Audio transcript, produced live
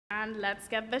and let's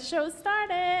get the show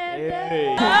started.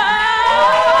 Hey.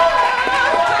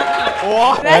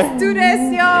 Let's do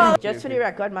this, y'all. Just for the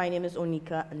record, my name is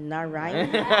Onika Narayan.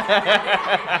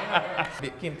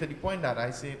 It came to the point that I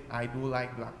said, I do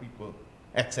like black people,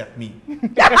 except me.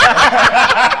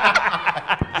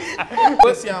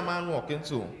 Just see a man walking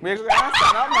too. Make sure you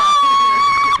stand up, man.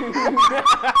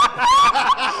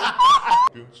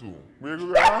 Walking too. Make sure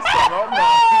you stand up,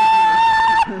 man.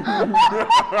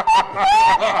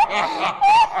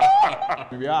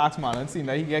 Maybe I ask man and see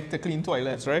that he get to clean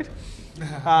toilets, right?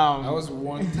 That was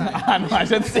one time. I know I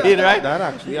should say it, right? That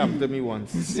actually happened to me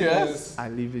once. Yes. I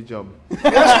leave the job.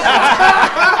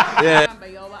 Yeah.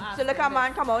 So look, a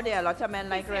man come out there. Lots of men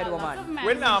like red woman.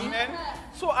 Wait now, man.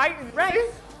 So I Right.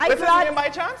 What's his name by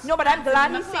chance? No, but I'm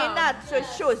glad he's saying that. So it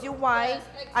shows you why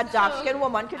a dark-skinned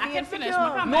woman could be finish insecure.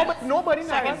 my comment. Nobody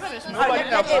Second never. finish. Nobody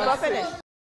Let Ava never. finish.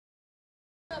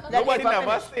 Nobody Ava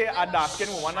never finish. say a dark skin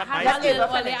woman not I nice. have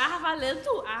a little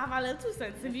too. I have a little too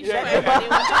sense in the show. Yeah. They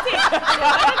want to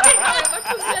take.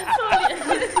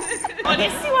 Oh, they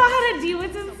see what I had to deal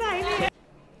with inside here.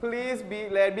 Please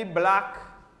let it be black.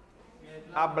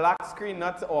 A black screen,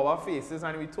 not our faces,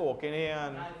 and we talking here.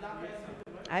 And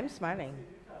I'm smiling.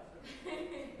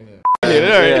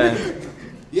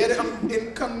 Yeah, I'm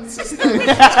inconsistent.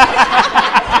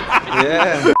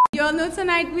 Yeah. You all know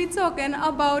tonight we're talking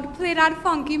about play that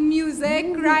funky music,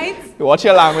 right? watch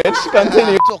your language.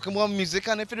 Continue. Talking about music,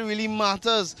 and if it really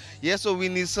matters, yeah, so we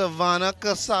need Savannah,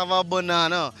 cassava,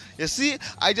 banana. You see,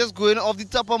 I just going off the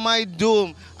top of my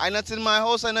dome. I not in my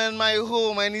house, I not in my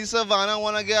home. I need Savannah,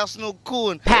 wanna get a snow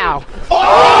cone. Pow.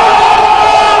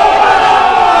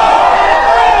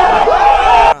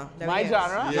 My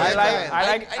genre. Yeah,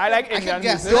 I like I Indian can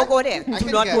guess. music. Don't go there. I Do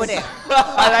can not go guess. there.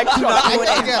 I like I short.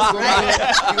 can guess.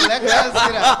 You let girls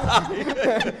say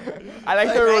that. I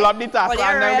like to roll up the top Well, and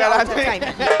you're then right get all that the thing.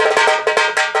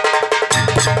 time.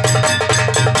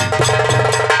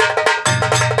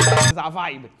 It's a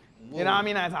vibe. You know what I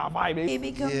mean? It's a vibe.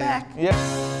 Baby, come Yeah. back. Yeah.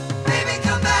 Baby,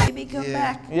 come back. Baby, come Yeah.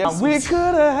 back. Yeah. We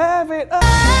could have it.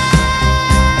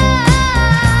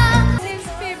 His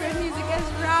favorite music is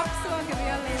rap, so I'll give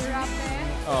you a little rap there.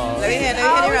 Let me hear the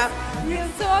rap. Real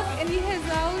talk in his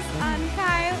house, and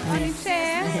Kyle on the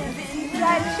chair,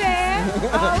 that chair,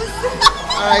 house.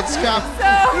 Alright, scrap.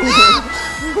 So,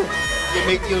 You'll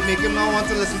make him not want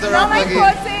to listen to now rap my again.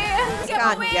 quote say,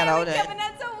 Can't get out of it.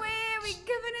 we're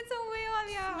giving it away, all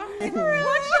y'all.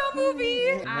 Watch your movie.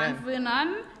 And Vernon,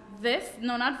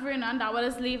 not Vernon, that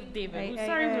was leave David.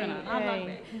 Sorry, Vernon. I'm not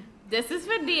there. This is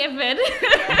for David.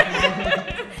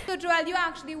 So Joel, you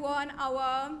actually won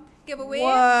our giveaway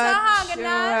What, to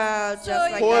Haagen-Dazs. Joel?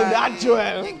 Just like Hold that,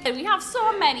 Joel. We have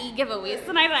so many giveaways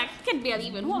tonight that I can barely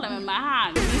even hold them in my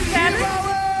hand. You can?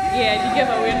 Yeah, the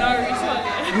giveaway not reach.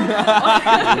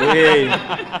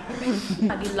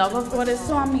 The love of God is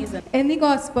so amazing. In the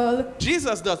gospel,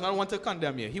 Jesus does not want to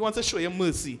condemn you. He wants to show you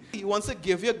mercy. He wants to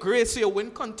give you grace so you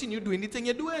won't continue doing the thing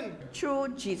you're doing. through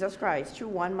Jesus Christ, through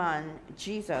one man,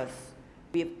 Jesus,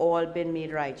 we've all been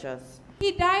made righteous.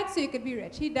 he died so you could be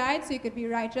rich. He died so you could be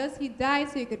righteous. He died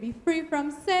so you could be free from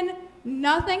sin.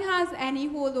 Nothing has any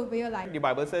hold over your life. The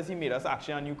Bible says he made us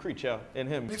actually a new creature in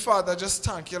him. Father, just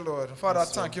thank you, Lord. Father,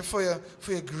 thank you for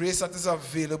your grace that is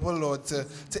available, Lord, to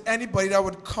anybody that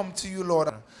would come to you, Lord.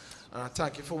 And I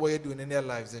thank you for what you're doing in their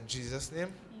lives. In Jesus'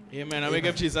 name. Amen. And we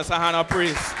give Jesus a hand of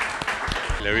praise.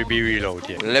 Let me be real out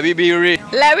here. Let me be real.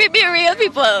 Let we be real,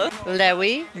 people. Let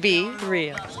we be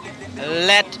real.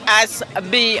 Let us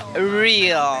be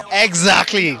real.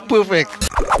 Exactly. Perfect.